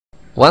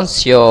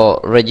Once you're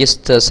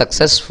registered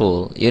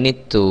successful, you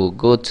need to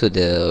go to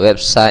the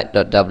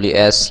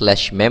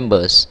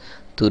website.ws/members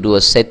to do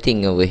a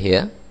setting over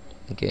here.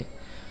 Okay,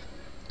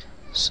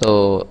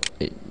 so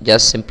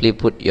just simply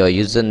put your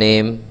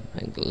username.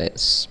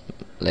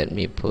 Let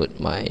me put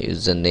my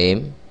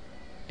username.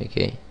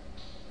 Okay,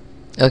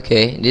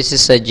 this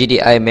is a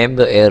GDI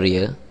member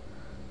area,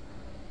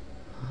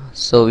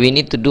 so we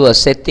need to do a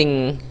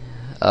setting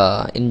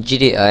in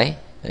GDI.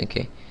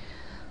 Okay,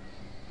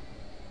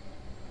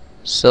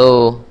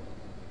 so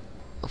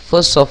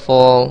first of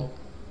all,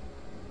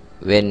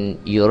 when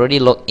you already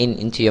log in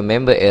into your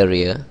member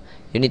area,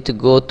 you need to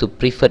go to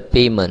preferred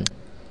payment.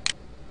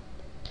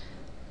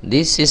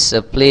 This is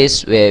a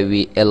place where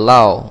we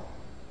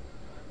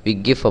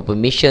give a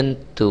permission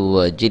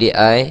to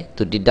GDI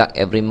to deduct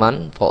every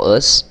month for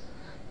us.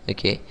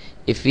 Okay,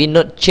 if we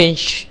not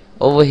change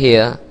over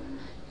here,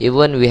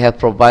 even we have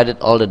provided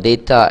all the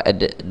data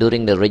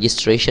during the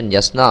registration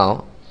just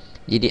now,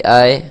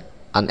 GDI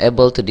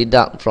unable to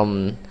deduct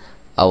from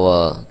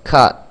our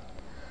card.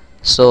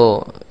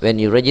 So when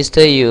you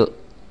register, you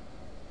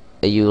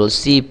will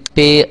see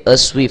pay a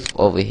SWIFT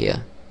over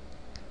here.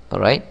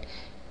 Alright,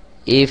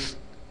 if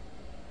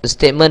the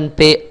statement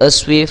pay a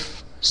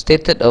SWIFT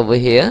stated over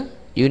here,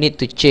 you need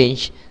to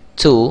change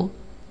to,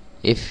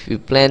 if you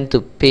plan to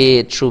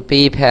pay through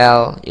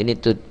PayPal, you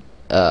need to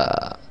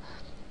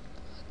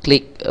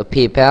click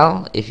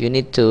PayPal. If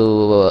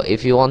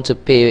you want to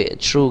pay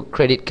through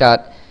credit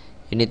card,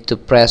 you need to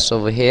press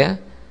over here,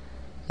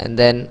 and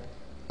then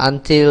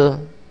until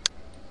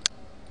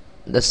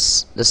the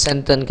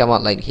sentence come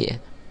out like here,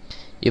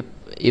 you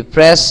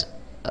press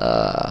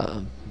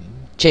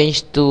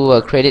change to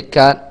a credit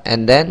card,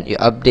 and then you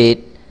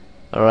update.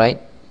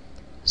 Alright,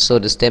 so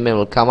the statement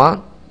will come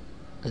out.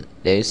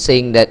 They're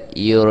saying that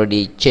you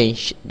already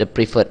changed the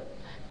preferred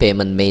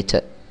payment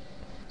method.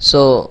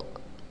 So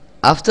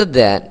after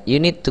that, you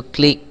need to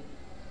click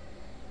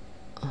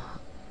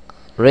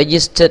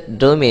registered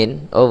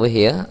domain over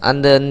here.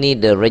 Underneath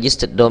the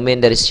registered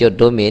domain, that is your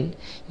domain,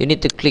 you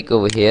need to click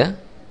over here,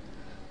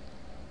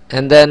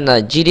 and then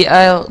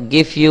GDI will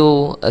give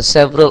you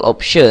several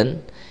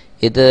options.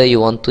 Either you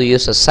want to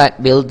use a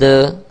site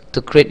builder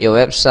to create your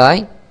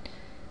website,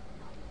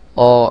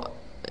 or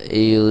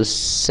you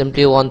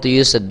simply want to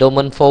use a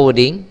domain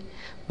forwarding.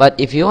 But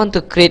if you want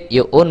to create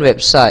your own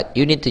website,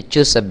 you need to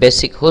choose a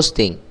basic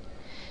hosting.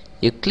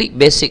 You click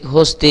basic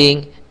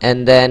hosting,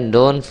 and then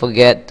don't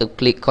forget to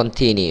click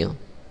continue.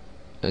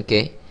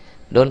 Okay,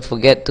 don't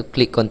forget to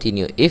click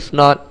continue. If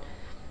not,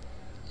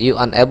 you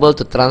unable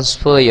to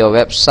transfer your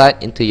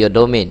website into your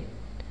domain,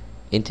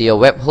 into your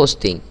web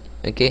hosting.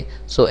 Okay,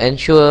 so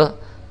ensure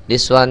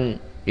this one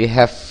you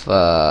have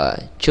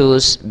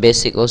choose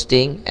basic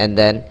hosting and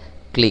then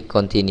click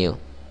continue.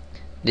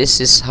 This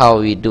is how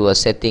we do a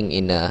setting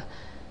in a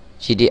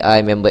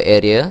GDI member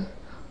area,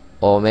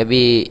 or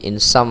maybe in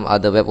some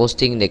other web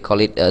hosting they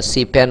call it a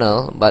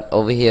cPanel, but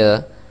over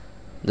here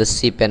the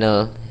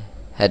cPanel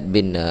had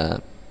been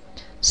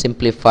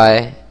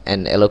simplified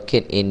and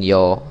allocate in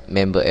your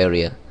member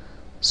area.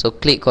 So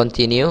click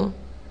continue,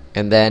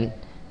 and then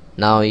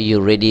now you're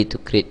ready to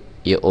create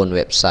your own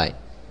website.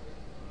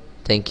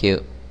 Thank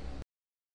you.